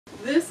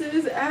This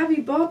is Abby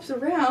Bops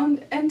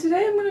Around, and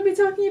today I'm going to be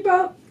talking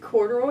about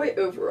corduroy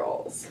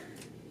overalls.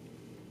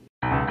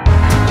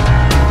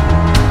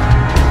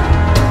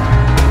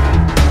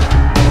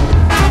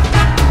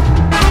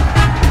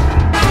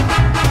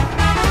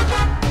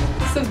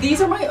 So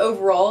these are my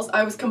overalls.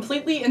 I was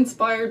completely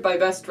inspired by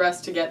Best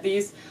Dressed to get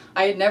these.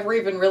 I had never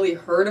even really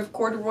heard of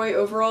corduroy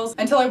overalls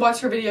until I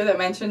watched her video that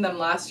mentioned them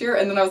last year,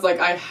 and then I was like,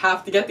 I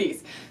have to get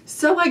these.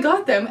 So I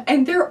got them,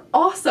 and they're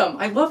awesome.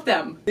 I love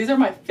them. These are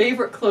my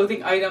favorite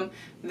clothing item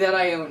that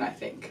I own, I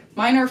think.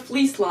 Mine are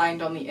fleece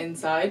lined on the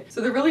inside, so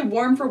they're really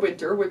warm for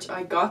winter, which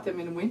I got them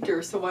in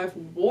winter, so I've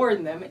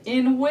worn them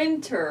in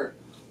winter.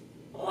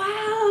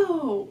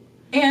 Wow!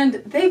 And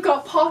they've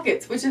got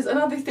pockets, which is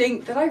another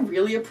thing that I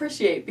really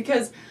appreciate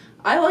because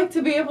I like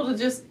to be able to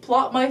just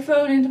plop my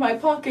phone into my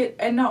pocket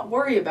and not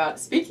worry about it.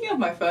 Speaking of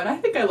my phone, I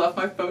think I left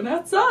my phone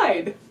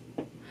outside.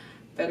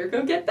 Better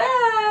go get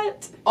that!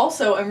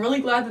 Also, I'm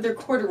really glad that they're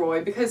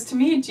corduroy because to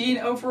me, jean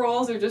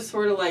overalls are just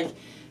sort of like,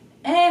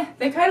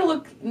 they kind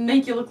of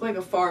make you look like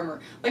a farmer.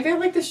 Like, I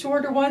like the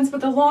shorter ones,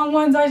 but the long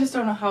ones, I just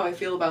don't know how I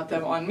feel about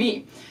them on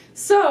me.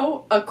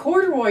 So, a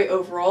corduroy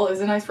overall is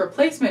a nice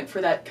replacement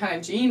for that kind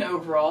of jean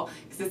overall,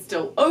 because it's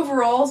still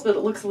overalls, but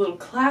it looks a little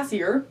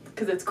classier,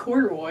 because it's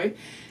corduroy.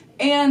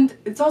 And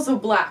it's also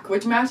black,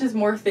 which matches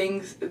more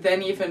things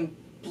than even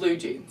blue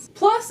jeans.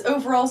 Plus,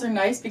 overalls are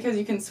nice because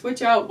you can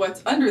switch out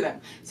what's under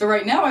them. So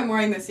right now I'm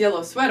wearing this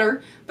yellow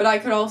sweater, but I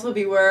could also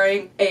be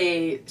wearing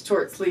a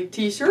short sleeve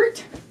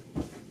t-shirt.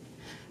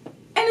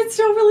 And it's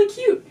still really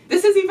cute.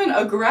 This is even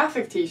a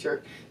graphic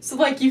t-shirt. So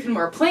like you can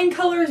wear plain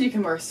colors, you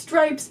can wear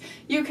stripes,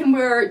 you can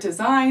wear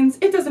designs,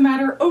 it doesn't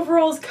matter.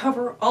 Overalls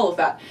cover all of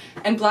that.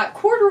 And black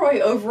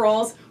corduroy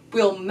overalls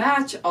will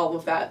match all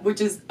of that,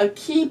 which is a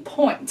key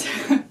point.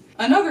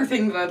 Another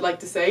thing that I'd like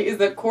to say is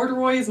that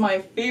corduroy is my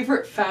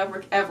favorite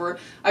fabric ever.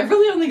 I've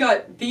really only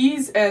got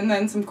these and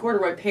then some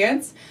corduroy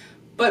pants,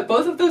 but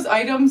both of those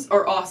items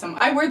are awesome.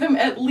 I wear them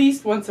at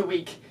least once a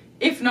week,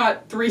 if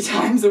not 3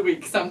 times a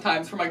week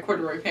sometimes for my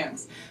corduroy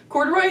pants.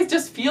 Corduroy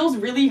just feels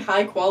really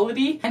high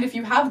quality, and if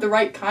you have the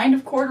right kind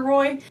of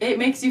corduroy, it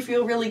makes you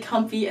feel really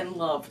comfy and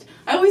loved.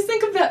 I always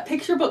think of that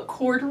picture book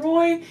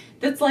Corduroy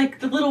that's like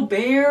the little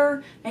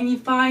bear and he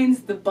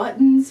finds the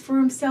buttons for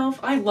himself.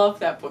 I love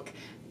that book,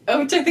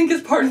 which I think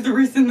is part of the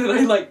reason that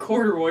I like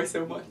corduroy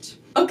so much.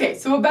 Okay,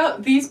 so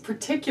about these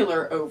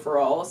particular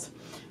overalls,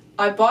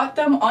 I bought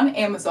them on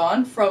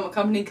Amazon from a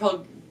company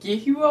called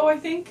Gihuo, I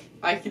think.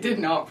 I did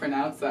not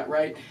pronounce that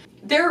right.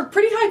 They're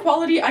pretty high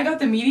quality. I got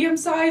the medium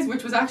size,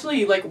 which was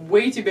actually like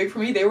way too big for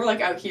me. They were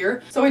like out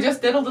here. So I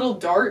just did a little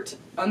dart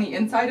on the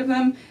inside of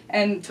them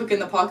and took in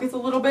the pockets a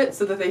little bit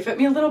so that they fit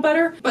me a little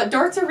better. But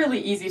darts are really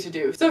easy to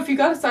do. So if you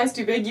got a size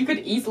too big, you could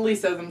easily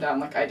sew them down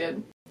like I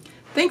did.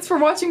 Thanks for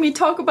watching me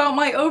talk about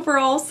my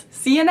overalls.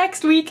 See you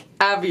next week.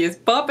 Abby is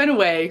bopping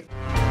away.